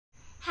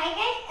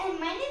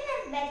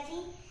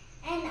Betsy,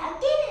 and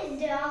again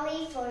it's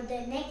Dolly for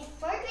the next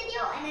fourth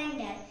video, and I'm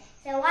done.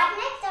 So what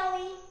next,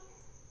 Dolly?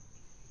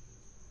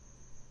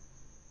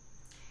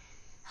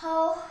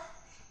 Oh,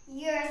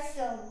 you're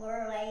so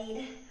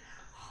great.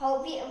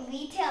 Hope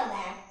we tell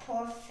that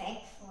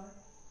perfect for.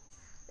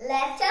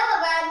 Let's tell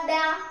about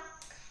that.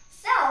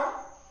 So,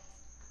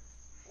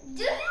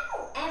 do you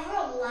ever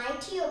lie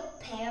to your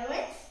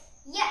parents?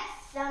 Yes,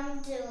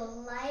 some do.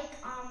 Like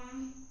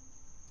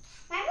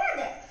my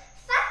brother.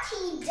 First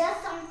he does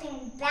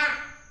something bad,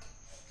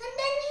 and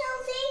then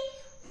he'll say,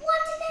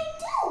 "What did I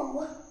do?"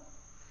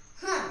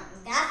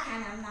 That's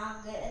kind of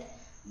not good.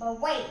 But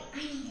wait, I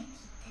need to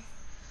keep this.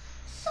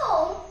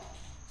 So,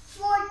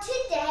 for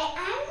today,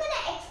 I'm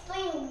gonna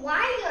explain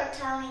why you're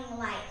telling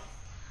lies.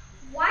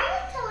 Why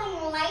you're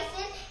telling lies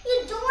is you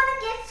don't want to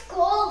get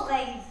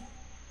scoldings.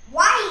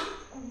 Why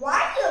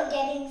you're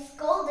getting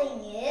scolding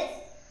is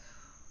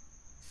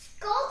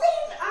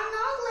scoldings are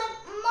not like,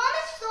 Mom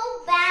is so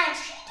bad,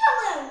 she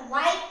doesn't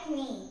like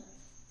me.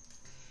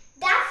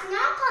 That's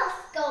not called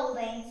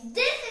scoldings.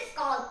 This is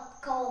called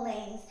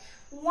scoldings.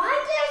 Why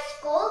there's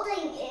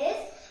scolding is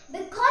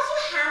because you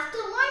have to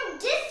learn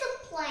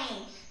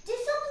discipline.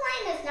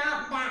 Discipline is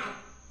not bad.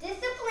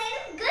 Discipline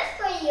is good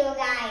for you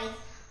guys.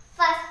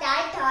 First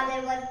I thought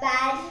it was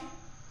bad.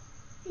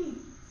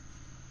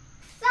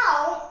 So,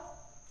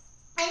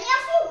 any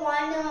of you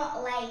wanna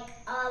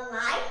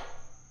lie?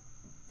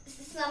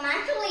 Some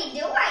actually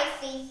do, I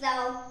see.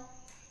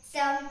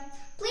 So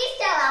please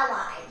tell a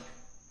lie.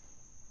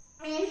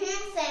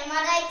 Same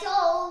what I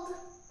told.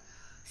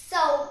 So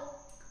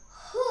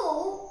who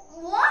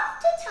wants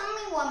to tell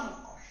me one more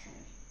question?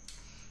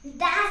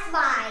 That's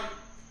why.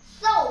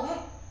 So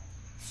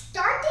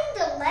starting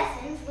the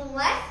lessons,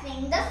 let's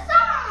sing the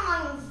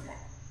songs.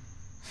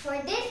 For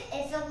this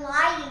is a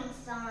lying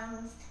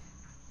song.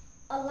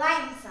 A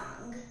lying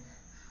song.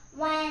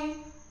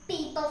 When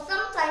people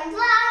sometimes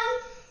lie,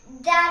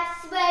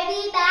 that's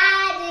very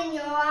bad in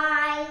your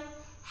eye.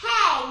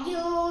 Hey, you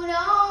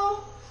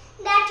know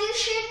that you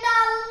should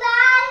not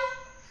lie.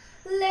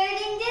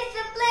 Learning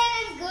discipline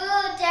is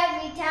good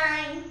every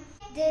time.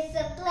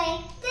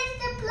 Discipline,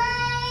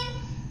 discipline.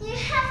 You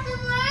have to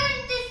learn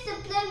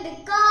discipline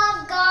because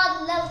God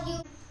loves you.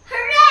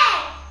 Hooray!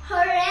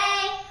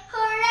 Hooray!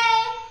 Hooray!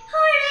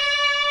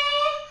 Hooray!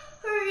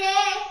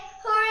 Hooray!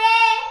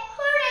 Hooray!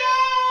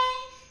 Hooray!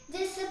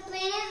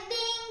 Discipline is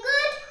being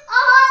good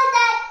all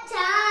that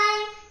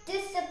time.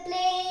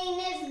 Discipline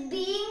is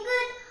being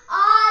good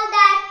all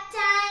that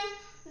time.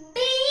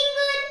 Being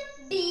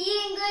good,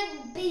 being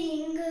good,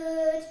 being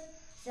good.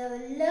 So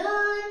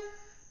learn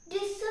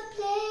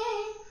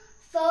discipline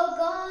for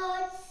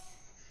God's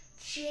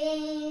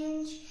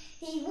change.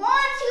 He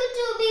wants you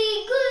to be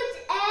good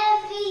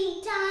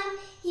every time.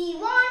 He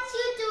wants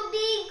you to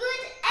be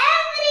good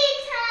every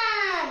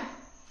time.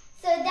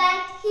 So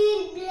that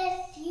He'll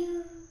bless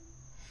you.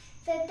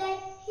 So that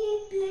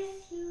He'll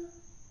bless you.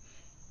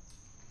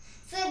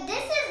 So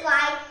this is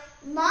why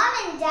Mom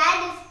and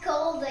Dad is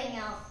scolding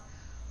us.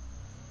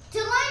 To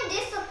learn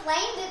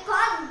discipline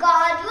because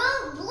God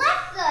will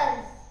bless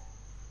us.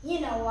 You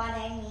know what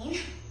I mean.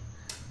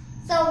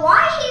 So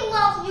why He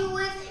loves you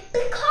is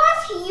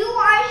because you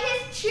are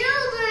His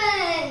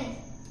children.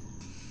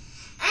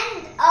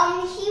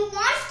 And He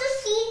wants to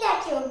see that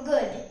you're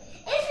good.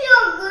 If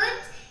you're good,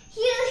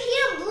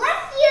 He'll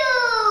bless you.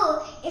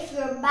 If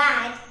you're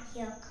bad,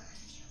 He'll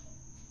curse you.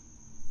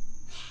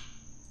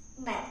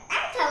 But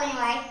I'm telling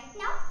lies.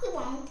 No, He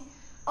won't.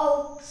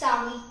 Oh,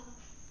 sorry.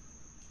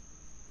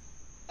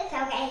 It's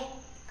okay.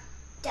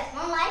 Just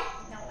one life,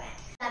 no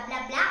matter. Blah,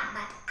 blah, blah.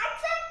 But I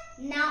said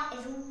now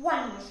is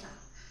one more song.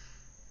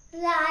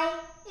 Lie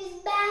is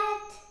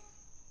bad.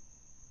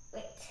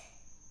 Wait.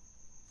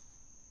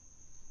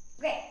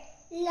 Great.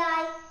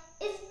 Lie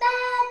is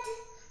bad.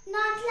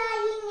 Not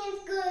lying is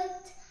good.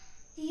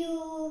 You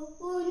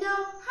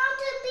know how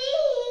to be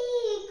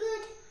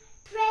good.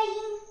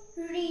 Praying,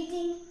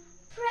 reading,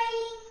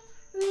 praying,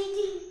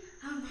 reading.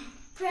 Oh man.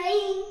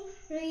 Praying,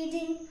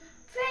 reading,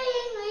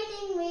 praying,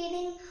 reading,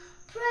 reading.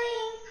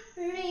 Praying,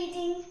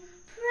 reading,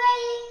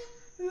 praying,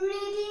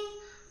 reading,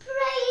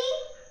 praying,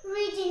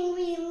 reading,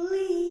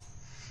 really.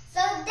 So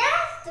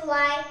that's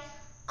why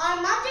our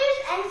mothers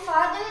and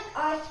fathers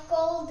are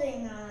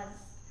scolding us.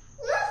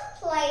 Let's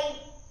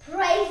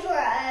pray for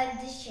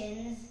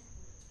auditions.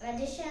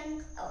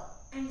 Auditions? Oh,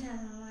 I'm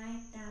telling lies.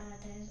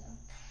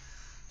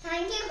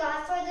 Thank you,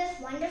 God, for this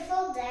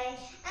wonderful day,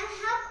 and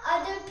help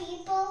other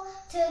people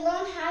to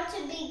learn how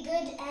to be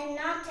good and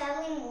not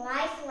telling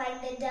lies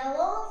like the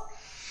devil.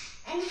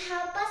 And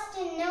help us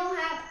to know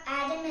how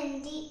Adam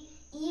and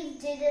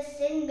Eve did a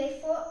sin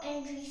before.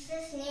 In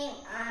Jesus' name,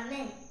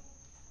 Amen.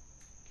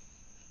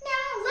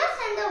 Now let's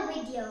end the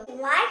video.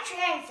 Like,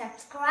 share, and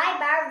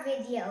subscribe our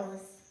videos.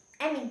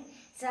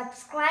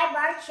 Subscribe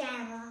our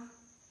channel.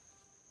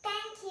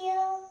 Thank you.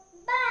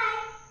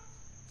 Bye.